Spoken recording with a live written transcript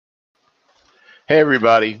Hey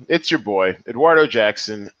everybody, it's your boy, Eduardo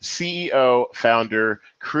Jackson, CEO, founder,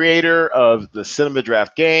 creator of the Cinema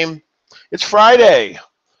Draft Game. It's Friday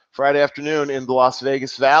afternoon in the Las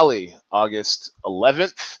Vegas Valley, August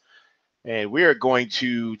 11th, and we are going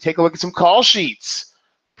to take a look at some call sheets,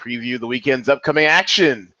 preview the weekend's upcoming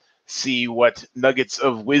action, see what nuggets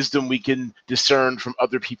of wisdom we can discern from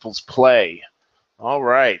other people's play. All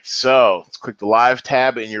right, so let's click the live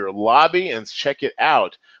tab in your lobby and let's check it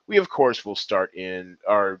out. We, of course, will start in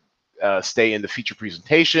our stay in the feature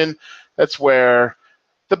presentation. That's where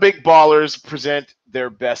the big ballers present their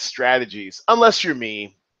best strategies, unless you're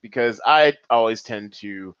me, because I always tend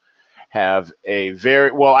to have a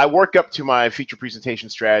I work up to my feature presentation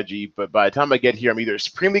strategy, but by the time I get here, I'm either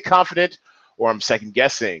supremely confident or I'm second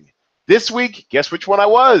guessing. This week, guess which one I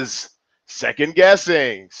was? Second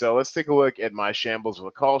guessing. So let's take a look at my shambles of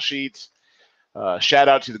a call sheet. Shout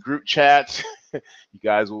out to the group chat. You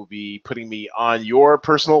guys will be putting me on your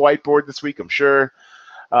personal whiteboard this week, I'm sure.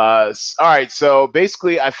 All right, so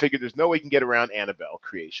basically, I figured there's no way you can get around Annabelle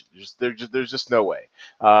creation. There's just no way.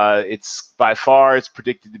 It's by far, it's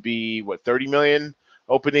predicted to be, what, 30 million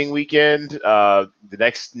opening weekend. The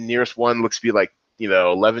next nearest one looks to be like,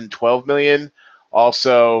 11, 12 million.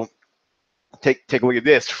 Also, take a look at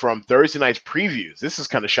this from Thursday night's previews. This is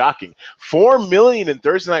kind of shocking. 4 million in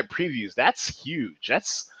Thursday night previews. That's huge.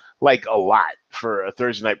 That's like a lot for a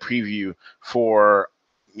Thursday night preview for,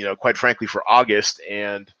 quite frankly, for August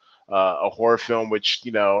and a horror film, which,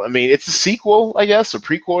 I mean, it's a sequel, I guess, a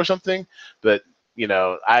prequel or something. But,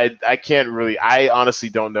 I can't really, I honestly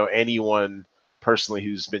don't know anyone personally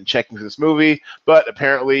who's been checking for this movie, but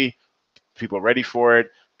apparently people are ready for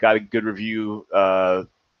it. Got a good review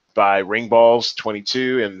by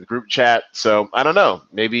Ringballs22 in the group chat. So I don't know.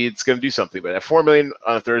 Maybe it's going to do something. But at 4 million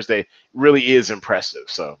on a Thursday really is impressive.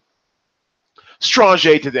 So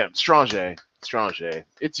Strange to them. Strange.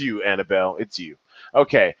 It's you, Annabelle. It's you.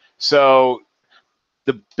 Okay. So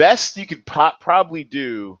the best you could probably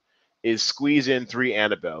do is squeeze in 3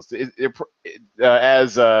 Annabelles.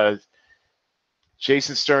 As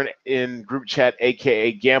Jason Stern in group chat,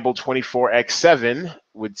 aka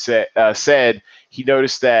Gamble24x7, said he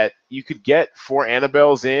noticed that you could get 4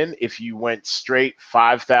 Annabelles in if you went straight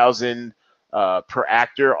 5,000 per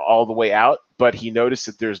actor all the way out. But he noticed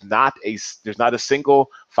that there's not a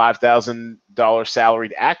single $5,000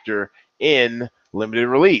 salaried actor in limited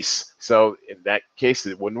release. So in that case,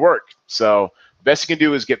 it wouldn't work. So the best you can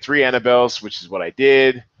do is get 3 Annabelles, which is what I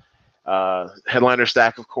did. Headliner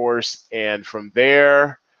stack, of course, and from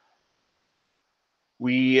there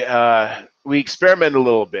we experiment a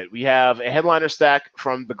little bit. We have a headliner stack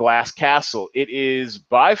from the Glass Castle. It is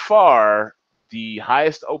by far the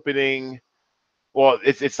highest opening. Well,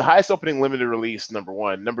 it's the highest opening limited release, number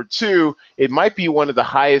one. Number two, it might be one of the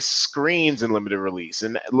highest screens in limited release,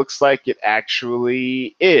 and it looks like it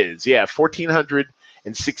actually is. Yeah,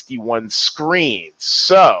 1,461 screens.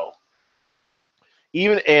 So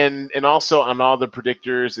even and also on all the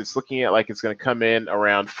predictors, it's looking at like it's going to come in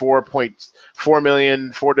around 4.4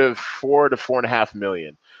 million, 4 to 4.5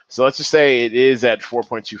 million. So let's just say it is at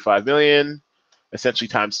 4.25 million, essentially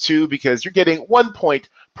times 2, because you're getting 1 point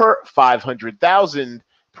per 500,000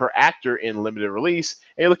 per actor in limited release,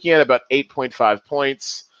 and you're looking at about 8.5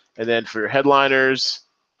 points. And then for your headliners,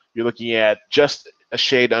 you're looking at just a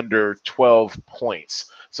shade under 12 points.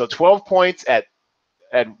 So 12 points at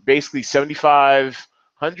basically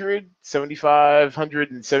 7,500,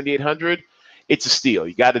 7,500, and 7,800, it's a steal.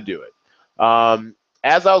 You got to do it.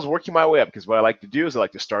 As I was working my way up, because what I like to do is I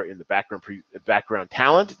like to start in the background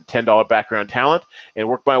talent, the $10 background talent, and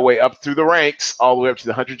work my way up through the ranks all the way up to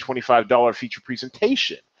the $125 feature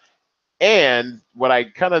presentation. And what I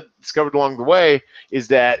kind of discovered along the way is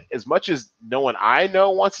that as much as no one I know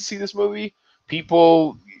wants to see this movie,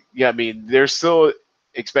 people, I mean, they're still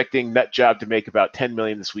expecting Nutjob to make about 10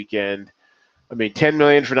 million this weekend. I mean, 10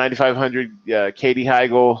 million for 9,500. Katie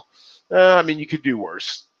Heigl. I mean, you could do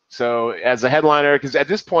worse. So as a headliner, because at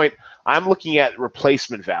this point I'm looking at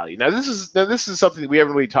replacement value. Now this is something that we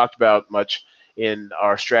haven't really talked about much in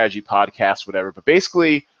our strategy podcast, whatever. But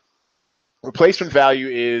basically, replacement value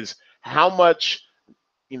is how much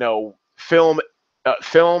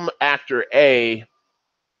film actor A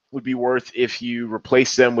would be worth if you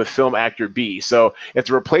replace them with film actor B. So if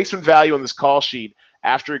the replacement value on this call sheet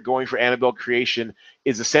after going for Annabelle creation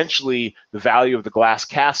is essentially the value of the Glass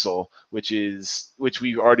Castle, which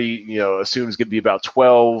we've already assumed is going to be about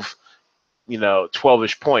 12,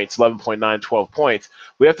 12-ish points, 11.9, 12 points.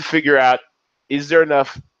 We have to figure out, are there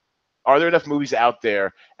enough movies out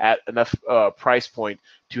there at enough price point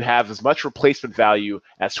to have as much replacement value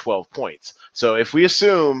as 12 points? So if we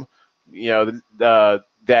assume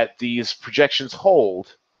that these projections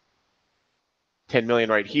hold, 10 million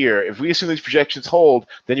right here. If we assume these projections hold,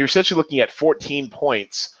 then you're essentially looking at 14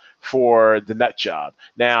 points for the nut job.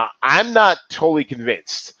 Now, I'm not totally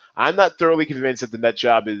convinced. I'm not thoroughly convinced that the nut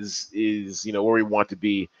job is where we want to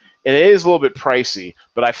be. And it is a little bit pricey,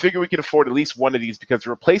 but I figure we can afford at least one of these because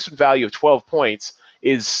the replacement value of 12 points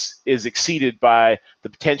is exceeded by the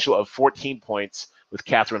potential of 14 points with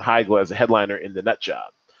Katherine Heigl as a headliner in the nut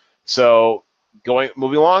job. So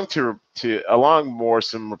moving along to more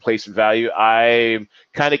some replacement value, I'm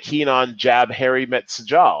kind of keen on Jab Harry Met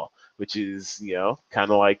Sejal, which is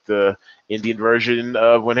kind of like the Indian version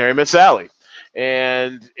of When Harry Met Sally.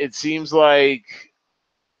 And it seems like,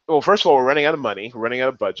 well, first of all, we're running out of money, we're running out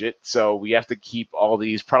of budget, so we have to keep all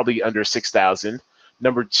these probably under 6,000.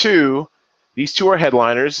 Number two, these two are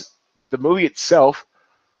headliners. The movie itself,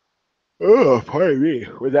 oh, pardon me,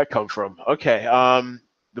 where'd that come from? Okay,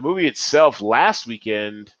 the movie itself last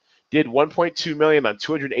weekend did 1.2 million on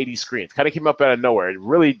 280 screens. Kind of came up out of nowhere. It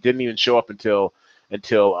really didn't even show up until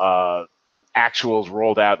actuals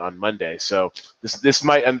rolled out on Monday. So this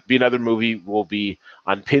might be another movie will be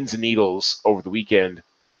on pins and needles over the weekend,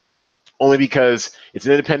 only because it's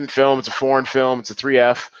an independent film, it's a foreign film, it's a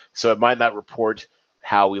 3F, so it might not report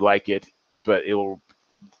how we like it, but it will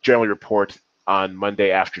generally report on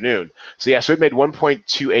Monday afternoon. So yeah, so it made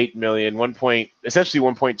 1.28 million, essentially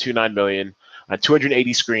 1.29 million on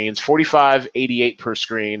 280 screens, 45.88 per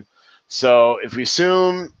screen. So if we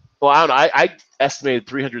assume, well, I don't know, I estimated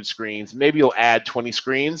 300 screens. Maybe you'll add 20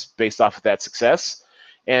 screens based off of that success,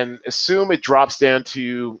 and assume it drops down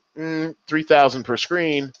to 3,000 per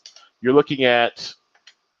screen. You're looking at,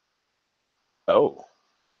 oh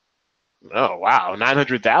wow,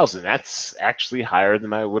 900,000. That's actually higher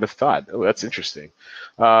than I would have thought. Oh, that's interesting.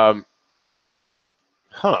 Okay.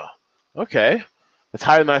 That's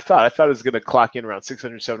higher than I thought. I thought it was going to clock in around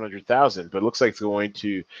 600, 700,000, but it looks like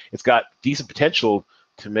it's got decent potential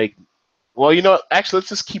to make. Well, actually, let's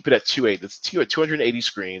just keep it at 2.8. Let's do it 280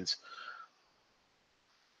 screens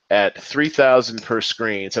at 3,000 per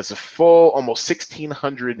screen. So that's a full almost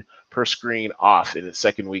 1,600 per screen off in the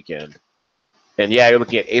second weekend. And yeah, you're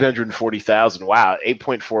looking at 840,000. Wow,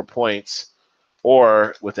 8.4 points,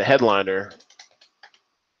 or with a headliner,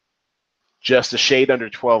 just a shade under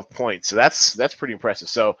 12 points. So that's pretty impressive.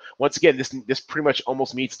 So once again, this pretty much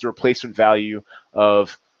almost meets the replacement value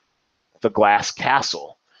of The Glass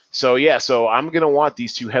Castle. So yeah, so I'm gonna want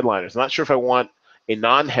these two headliners. I'm not sure if I want a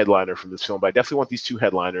non-headliner from this film, but I definitely want these two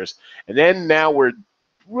headliners. And then now we're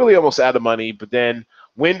really almost out of money, but then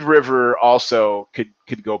Wind River also could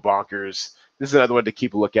go bonkers. This is another one to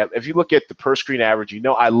keep a look at. If you look at the per screen average,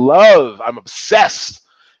 I'm obsessed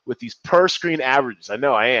with these per screen averages. I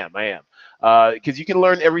know I am. Because you can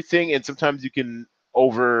learn everything, and sometimes you can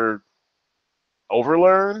overlearn,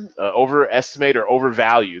 overestimate, or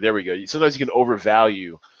overvalue. There we go. Sometimes you can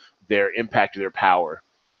overvalue their impact or their power,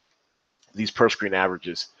 these per screen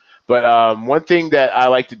averages. But one thing that I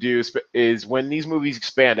like to do is when these movies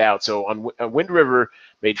expand out. So on Wind River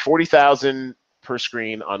made 40,000 per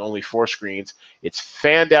screen on only 4 screens. It's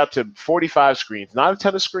fanned out to 45 screens. Not a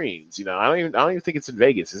ton of screens. I don't even think it's in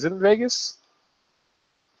Vegas. Is it in Vegas?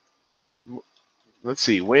 Let's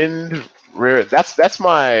see. Wind River. That's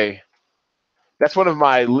one of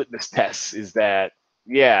my litmus tests. Is that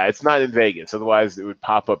it's not in Vegas. Otherwise, it would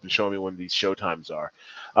pop up and show me when these showtimes are.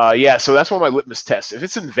 So that's one of my litmus tests. If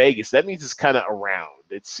it's in Vegas, that means it's kind of around.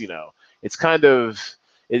 It's it's kind of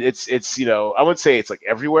it's I wouldn't say it's like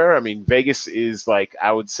everywhere. I mean, Vegas is like,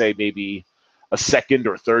 I would say maybe a second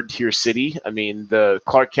or third tier city. I mean, the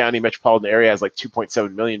Clark County metropolitan area has like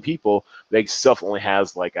 2.7 million people. Vegas itself only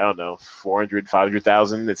has like, I don't know, 400,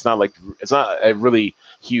 500,000. It's not a really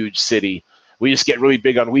huge city. We just get really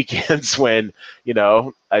big on weekends when,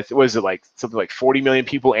 was it like something like 40 million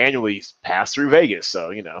people annually pass through Vegas.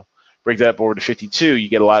 So, break that up over to 52, you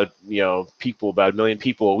get a lot of, people, about 1 million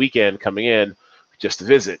people a weekend coming in just to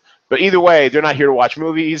visit. But either way, they're not here to watch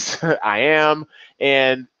movies. I am.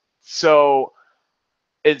 And so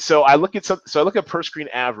I look at per screen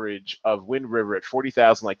average of Wind River at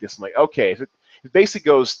 40,000 like this. I'm like, okay, if it basically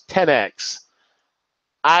goes 10x,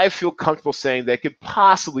 I feel comfortable saying that it could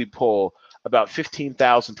possibly pull about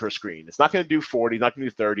 15,000 per screen. It's not going to do 40, not going to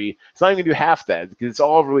do 30. It's not even going to do half that, because it's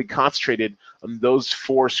all really concentrated on those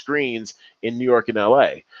 4 screens in New York and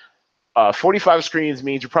LA. 45 screens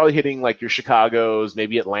means you're probably hitting like your Chicago's,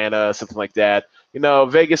 maybe Atlanta, something like that.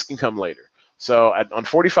 Vegas can come later. So on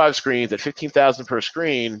 45 screens at 15,000 per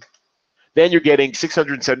screen, then you're getting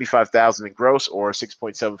 675,000 in gross, or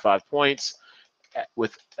 6.75 points,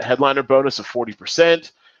 with a headliner bonus of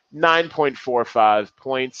 40%, 9.45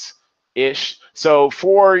 points ish. So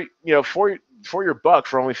for your buck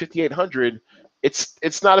for only 5,800,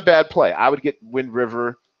 it's not a bad play. I would get Wind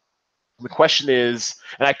River. The question is,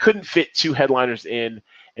 and I couldn't fit two headliners in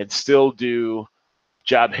and still do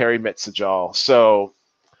Job Harry Met Sajal. So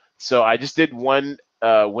I just did one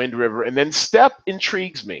Wind River, and then Step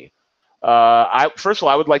intrigues me. I first of all,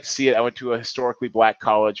 I would like to see it. I went to a historically black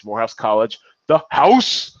college, Morehouse College, the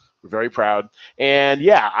House. We're very proud, and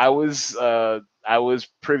yeah, I was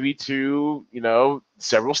privy to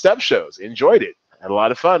several Step shows. Enjoyed it. Had a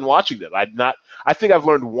lot of fun watching them. I think I've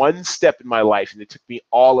learned one step in my life, and it took me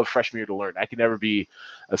all of freshman year to learn. I can never be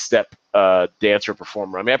a step dancer or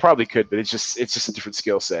performer. I mean, I probably could, but it's just a different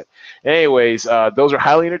skill set. Anyways, those are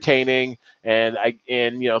highly entertaining, and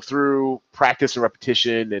through practice and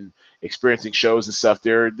repetition and experiencing shows and stuff,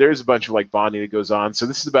 there's a bunch of like bonding that goes on. So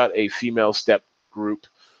this is about a female step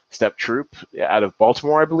troupe out of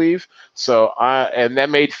Baltimore, I believe. And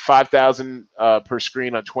that made 5,000 per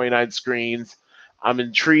screen on 29 screens. I'm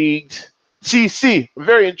intrigued. I'm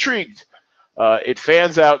very intrigued. It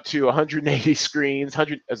fans out to 180 screens.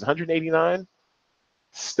 189?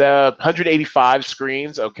 Step 185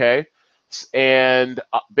 screens. Okay, and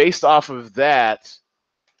based off of that,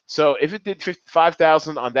 so if it did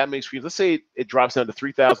 5,000 on that many screens, let's say it drops down to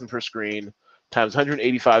 3,000 per screen times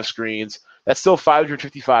 185 screens. That's still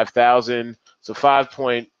 555,000. So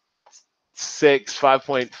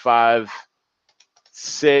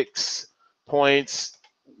 5.56 points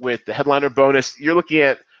with the headliner bonus. You're looking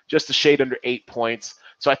at just a shade under 8 points.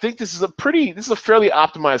 So I think this is a fairly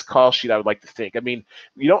optimized call sheet, I would like to think. I mean,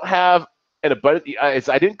 you don't have an abundant.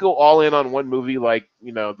 I didn't go all in on one movie like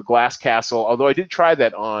the Glass Castle, although I did try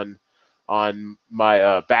that on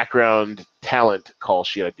my background talent call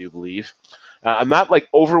sheet, I do believe. I'm not like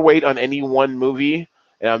overweight on any one movie,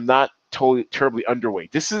 and I'm not terribly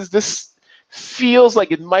underweight. This feels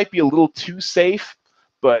like it might be a little too safe,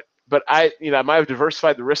 but I might have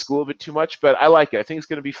diversified the risk a little bit too much, but I like it. I think it's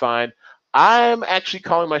going to be fine. I'm actually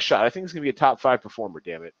calling my shot. I think it's going to be a top 5 performer.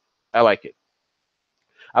 Damn it, I like it.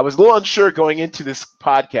 I was a little unsure going into this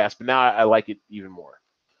podcast, but now I like it even more.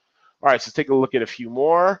 All right, so let's take a look at a few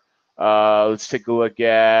more. Let's take a look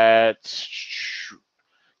at.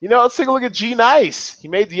 Let's take a look at G Nice. He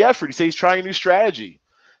made the effort. He said he's trying a new strategy.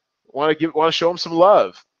 Want to show him some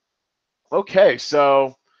love. Okay,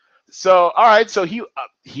 so all right, so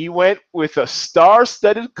he went with a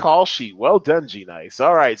star-studded call sheet. Well done, G Nice.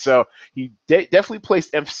 All right, so he definitely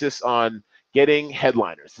placed emphasis on getting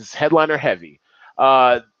headliners. This is headliner heavy.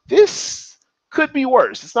 This could be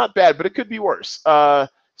worse. It's not bad, but it could be worse.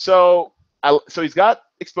 So he's got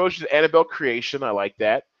exposure to Annabelle Creation. I like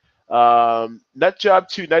that. Nut Job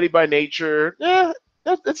 2, Nutty by Nature.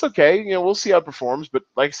 That's okay. We'll see how it performs. But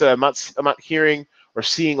like I said, I'm not hearing or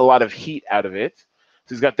seeing a lot of heat out of it.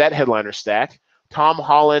 So he's got that headliner stack. Tom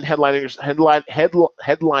Holland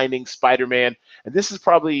headlining Spider-Man, and this is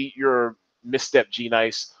probably your misstep, G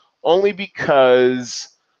Nice, only because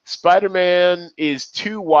Spider-Man is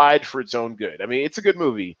too wide for its own good. I mean, it's a good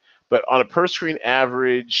movie, but on a per-screen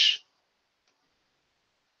average.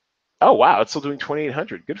 Oh wow, it's still doing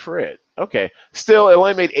 2,800. Good for it. Okay, still it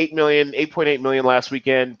only made 8.8 million last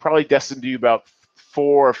weekend. Probably destined to do about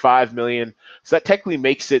 4 or 5 million. So that technically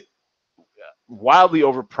makes it wildly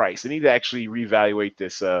overpriced. They need to actually reevaluate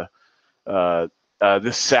this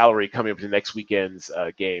this salary coming up to next weekend's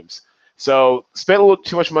games. So spent a little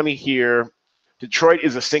too much money here. Detroit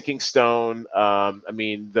is a sinking stone. I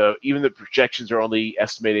mean, even the projections are only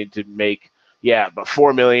estimated to make about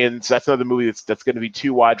 4 million. So that's another movie that's going to be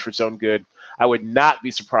too wide for its own good. I would not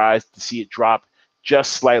be surprised to see it drop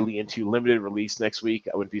just slightly into limited release next week.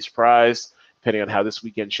 I wouldn't be surprised, depending on how this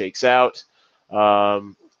weekend shakes out.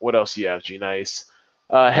 What else do you have, G Nice?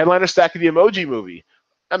 Headliner stack of the Emoji Movie.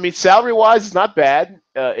 I mean, salary-wise, it's not bad.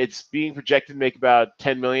 It's being projected to make about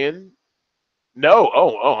 10 million. No,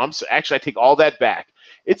 actually, I take all that back.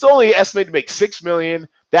 It's only estimated to make 6 million.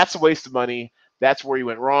 That's a waste of money. That's where you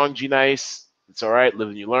went wrong, G Nice. It's all right. Live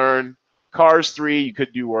and you learn. Cars 3, you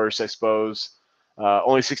could do worse, I suppose.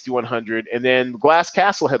 Only 6,100. And then Glass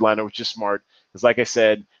Castle headliner, which is smart, because like I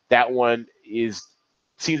said, that one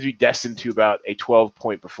seems to be destined to about a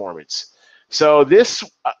 12-point performance. So this,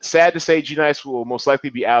 sad to say, G Nice will most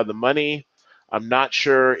likely be out of the money. I'm not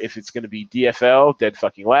sure if it's going to be DFL, dead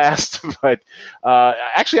fucking last, but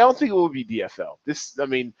actually, I don't think it will be DFL.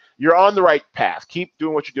 You're on the right path. Keep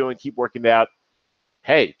doing what you're doing. Keep working it out.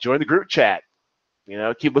 Hey, join the group chat.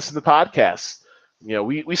 Keep listening to podcasts.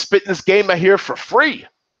 We spit in this game out here for free.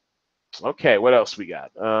 Okay, what else we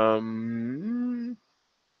got?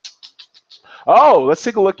 Let's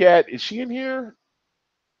take a look at. Is she in here?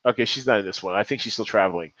 Okay, she's not in this one. I think she's still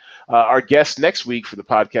traveling. Our guest next week for the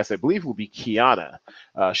podcast, I believe, will be Kiana.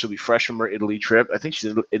 She'll be fresh from her Italy trip. I think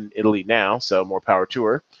she's in Italy now, so more power to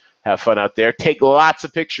her. Have fun out there. Take lots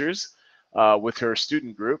of pictures with her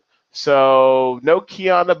student group. So no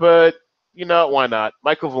Kiana, but why not?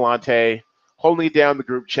 Michael Vellante holding down the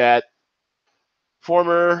group chat.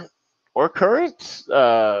 Former or current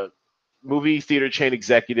movie theater chain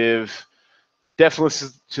executive. Definitely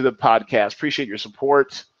listen to the podcast. Appreciate your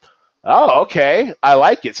support. Oh, okay. I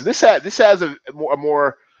like it. So this has a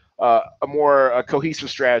more cohesive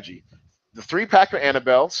strategy. The 3-pack of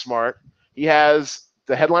Annabelle, smart. He has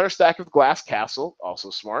the headliner stack of Glass Castle, also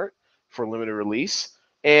smart for limited release,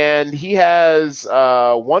 and he has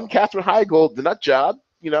one Katherine Heigl, The Nut Job.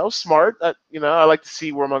 Smart. I like to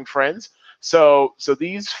see we're among friends. So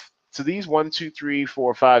these 1, 2, 3,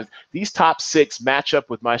 4, 5. These top 6 match up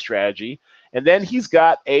with my strategy, and then he's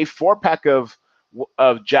got a 4-pack of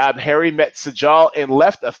Jab Harry met Sajal and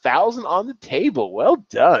left 1,000 on the table. Well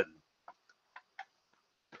done.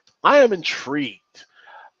 I am intrigued.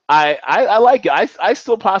 I like it. I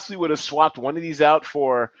still possibly would have swapped one of these out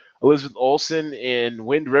for Elizabeth Olsen in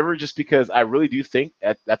Wind River, just because I really do think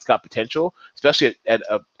that's got potential, especially at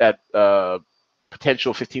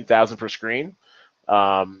potential 15,000 per screen.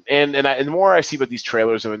 And the more I see about these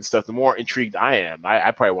trailers and stuff, the more intrigued I am.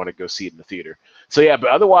 I probably want to go see it in the theater. So yeah, but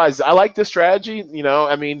otherwise, I like this strategy.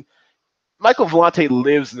 I mean, Michael Vellante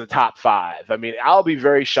lives in the top 5. I mean, I'll be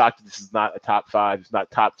very shocked if this is not a top 5. It's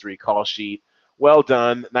not top 3 call sheet. Well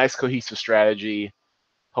done. Nice cohesive strategy.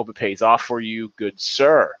 Hope it pays off for you, good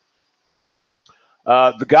sir.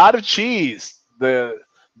 The God of Cheese, the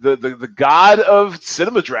god of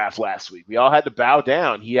Cinema Draft last week. We all had to bow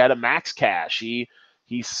down. He had a max cash. He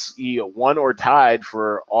won or tied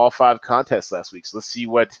for all 5 contests last week. So let's see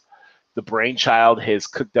what the brainchild has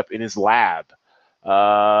cooked up in his lab.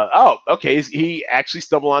 Okay. He actually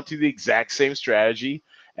stumbled onto the exact same strategy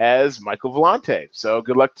as Michael Vellante. So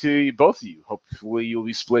good luck to both of you. Hopefully you'll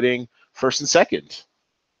be splitting first and second.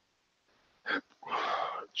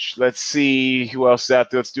 Let's see who else is out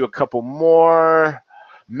there. Let's do a couple more.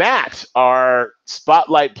 Matt, our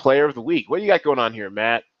spotlight player of the week. What do you got going on here,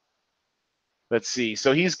 Matt? Let's see.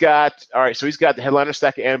 So he's got the headliner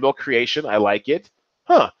stack of Annabelle Creation. I like it.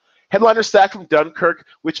 Headliner stack from Dunkirk,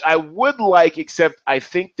 which I would like, except I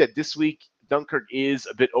think that this week Dunkirk is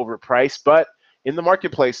a bit overpriced. But in the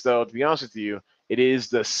marketplace, though, to be honest with you, it is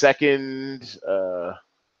the second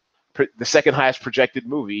highest projected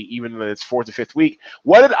movie, even in its 4th or 5th week.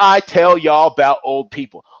 What did I tell y'all about old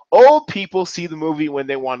people? Old people see the movie when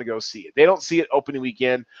they want to go see it. They don't see it opening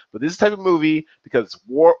weekend, but this is the type of movie, because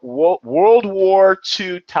World War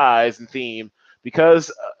II ties and theme,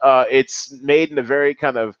 because it's made in a very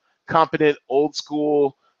kind of competent, old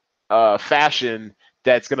school fashion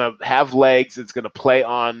that's going to have legs. It's going to play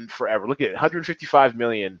on forever. Look at it, 155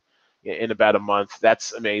 million in about a month.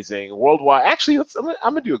 That's amazing. Worldwide, actually, I'm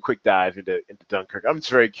gonna do a quick dive into Dunkirk. I'm just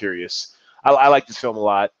very curious. I like this film a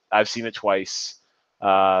lot. I've seen it twice.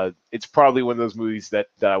 It's probably one of those movies that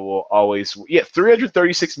I will always. Yeah,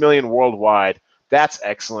 336 million worldwide. That's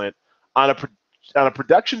excellent on a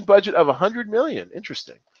production budget of 100 million.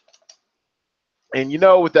 Interesting. And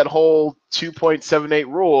with that whole 2.78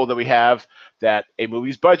 rule that we have, that a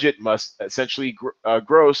movie's budget must essentially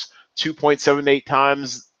gross 2.78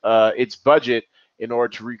 times its budget in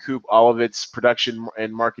order to recoup all of its production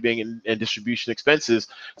and marketing and distribution expenses.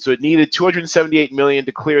 So it needed 278 million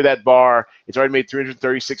to clear that bar. It's already made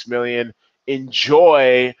 336 million.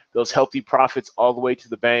 Enjoy those healthy profits all the way to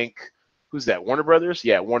the bank. Who's that? Warner Brothers?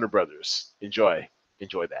 Yeah, Warner Brothers. Enjoy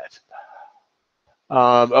that.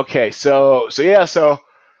 Okay, so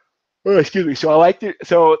excuse me. So I liked it.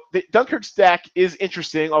 So the Dunkirk stack is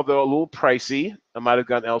interesting, although a little pricey. I might have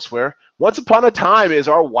gone elsewhere. Once Upon a Time is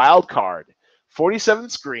our wild card. 47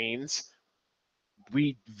 screens.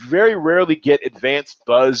 We very rarely get advanced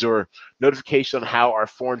buzz or notification on how our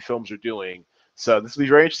foreign films are doing. So this will be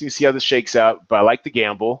very interesting to see how this shakes out. But I like the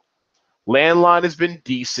gamble. Landline has been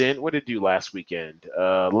decent. What did it do last weekend?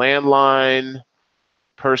 Landline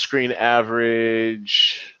per screen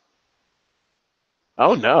average.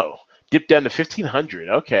 Oh no, dipped down to 1,500.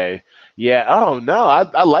 Okay, yeah. Oh no,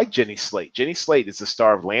 I like Jenny Slate. Jenny Slate is the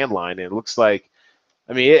star of Landline, and it looks like,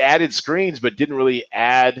 I mean, it added screens, but didn't really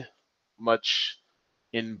add much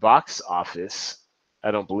in box office.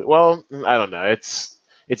 I don't believe. Well, I don't know. It's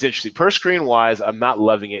interesting. Per screen wise, I'm not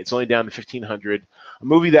loving it. It's only down to 1,500. A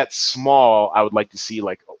movie that's small, I would like to see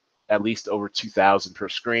like at least over 2,000 per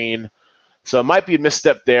screen. So it might be a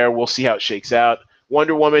misstep there. We'll see how it shakes out.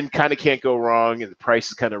 Wonder Woman kind of can't go wrong, and the price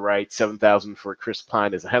is kind of right. 7,000 for Chris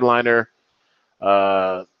Pine as a headliner.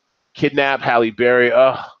 Kidnap Halle Berry.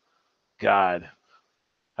 Oh God,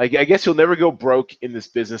 I guess you'll never go broke in this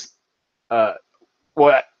business. I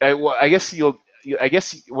guess you'll. I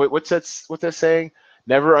guess what's that saying?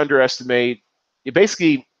 Never underestimate. You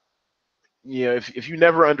basically, if you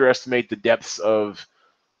never underestimate the depths of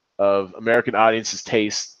American audience's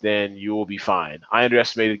taste, then you will be fine. I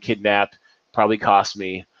underestimated Kidnap. Probably cost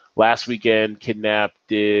me. Last weekend, Kidnap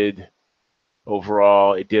did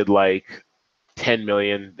overall. It did like 10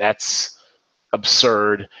 million. That's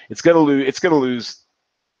absurd. It's gonna lose. It's gonna lose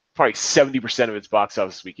probably 70% of its box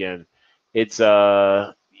office weekend. It's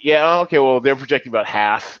yeah, okay, well they're projecting about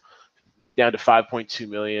half, down to 5.2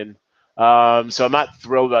 million. So I'm not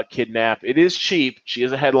thrilled about Kidnap. It is cheap. She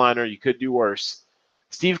is a headliner. You could do worse.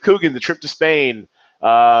 Steve Coogan, The Trip to Spain.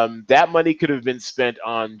 That money could have been spent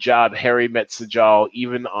on Job Harry Met Sejal,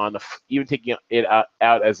 even taking it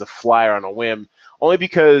out as a flyer on a whim, only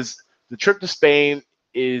because The Trip to Spain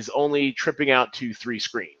is only tripping out to 3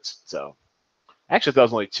 screens. So actually, I thought it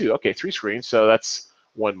was only 2. Okay, 3 screens, so that's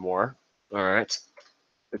one more. All right,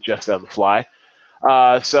 adjust on the fly.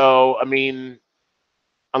 So I mean,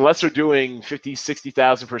 unless they're doing 50,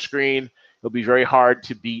 60,000 per screen, it'll be very hard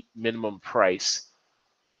to beat minimum price.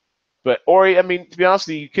 But I mean, to be honest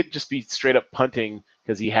with you could just be straight up punting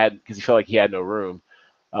because he felt like he had no room.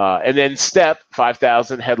 And then Step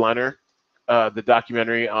 5,000 headliner, the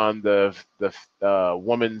documentary on the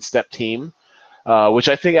woman Step team, which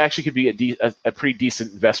I think actually could be a pretty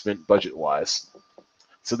decent investment budget wise.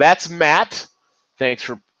 So that's Matt. Thanks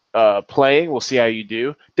for playing. We'll see how you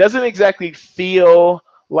do. Doesn't exactly feel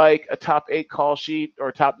like a top 8 call sheet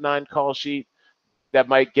or top 9 call sheet that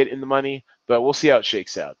might get in the money, but we'll see how it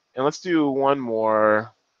shakes out. And let's do one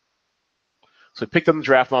more. So we picked up the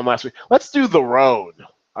draft bomb last week. Let's do the Roan,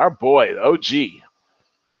 our boy, the OG.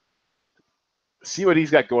 See what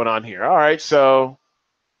he's got going on here. All right, so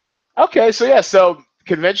okay, so yeah, so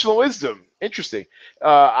conventional wisdom, interesting.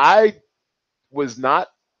 I was not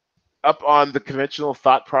up on the conventional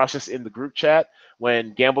thought process in the group chat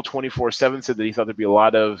when Gamble 24/7 said that he thought there'd be a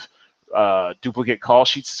lot of duplicate call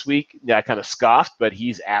sheets this week. Yeah, I kind of scoffed, but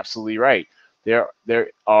he's absolutely right. Here's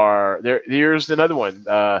another one.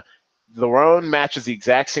 The Roan matches the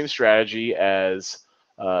exact same strategy as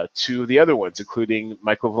 2 of the other ones, including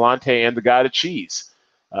Michael Vellante and the God of Cheese.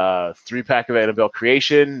 3-pack of Annabelle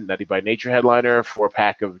Creation, Nutty by Nature headliner,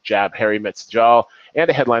 4-pack of Jab Harry Met Sejal, and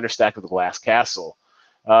a headliner stack of The Glass Castle.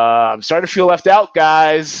 I'm starting to feel left out,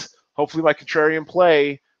 guys. Hopefully my contrarian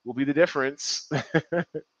play will be the difference.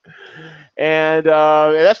 And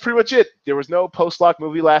that's pretty much it. There was no post-lock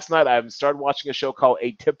movie last night. I started watching a show called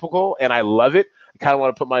Atypical, and I love it. I kind of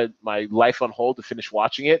want to put my life on hold to finish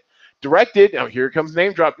watching it. Directed, here comes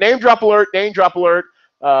name drop alert.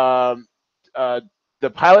 The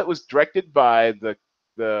pilot was directed by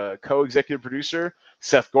the co-executive producer,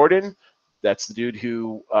 Seth Gordon. That's the dude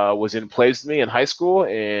who was in plays with me in high school,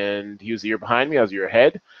 and he was a year behind me. I was a year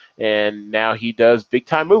ahead, and now he does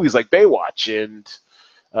big-time movies like Baywatch and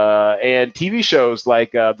TV shows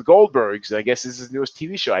like The Goldbergs. I guess this is his newest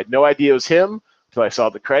TV show. I had no idea it was him until I saw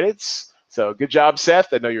the credits. So good job,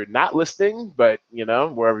 Seth. I know you're not listening, but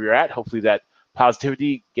wherever you're at, hopefully that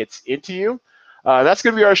positivity gets into you. That's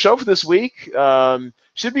going to be our show for this week.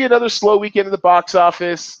 Should be another slow weekend in the box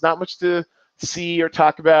office. Not much to see or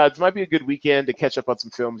talk about. It might be a good weekend to catch up on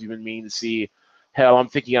some films you've been meaning to see. Hell, I'm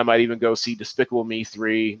thinking I might even go see Despicable Me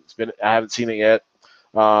 3. I haven't seen it yet.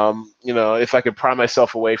 If I could pry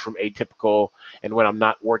myself away from Atypical and when I'm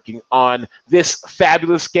not working on this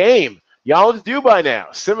fabulous game. Y'all know what to do by now.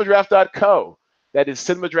 Cinemadraft.co. That is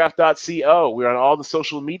cinemadraft.co. We're on all the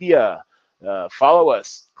social media. Follow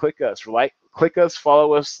us, click us,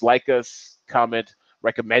 follow us, like us, comment,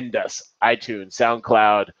 recommend us. iTunes,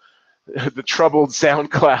 SoundCloud, the troubled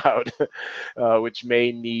SoundCloud, which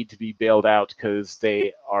may need to be bailed out because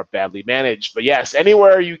they are badly managed. But yes,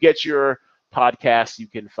 anywhere you get your podcasts, you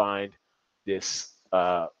can find this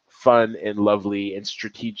fun and lovely and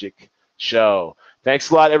strategic show.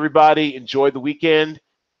 Thanks a lot, everybody. Enjoy the weekend.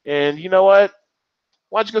 And you know what?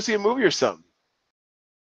 Why don't you go see a movie or something?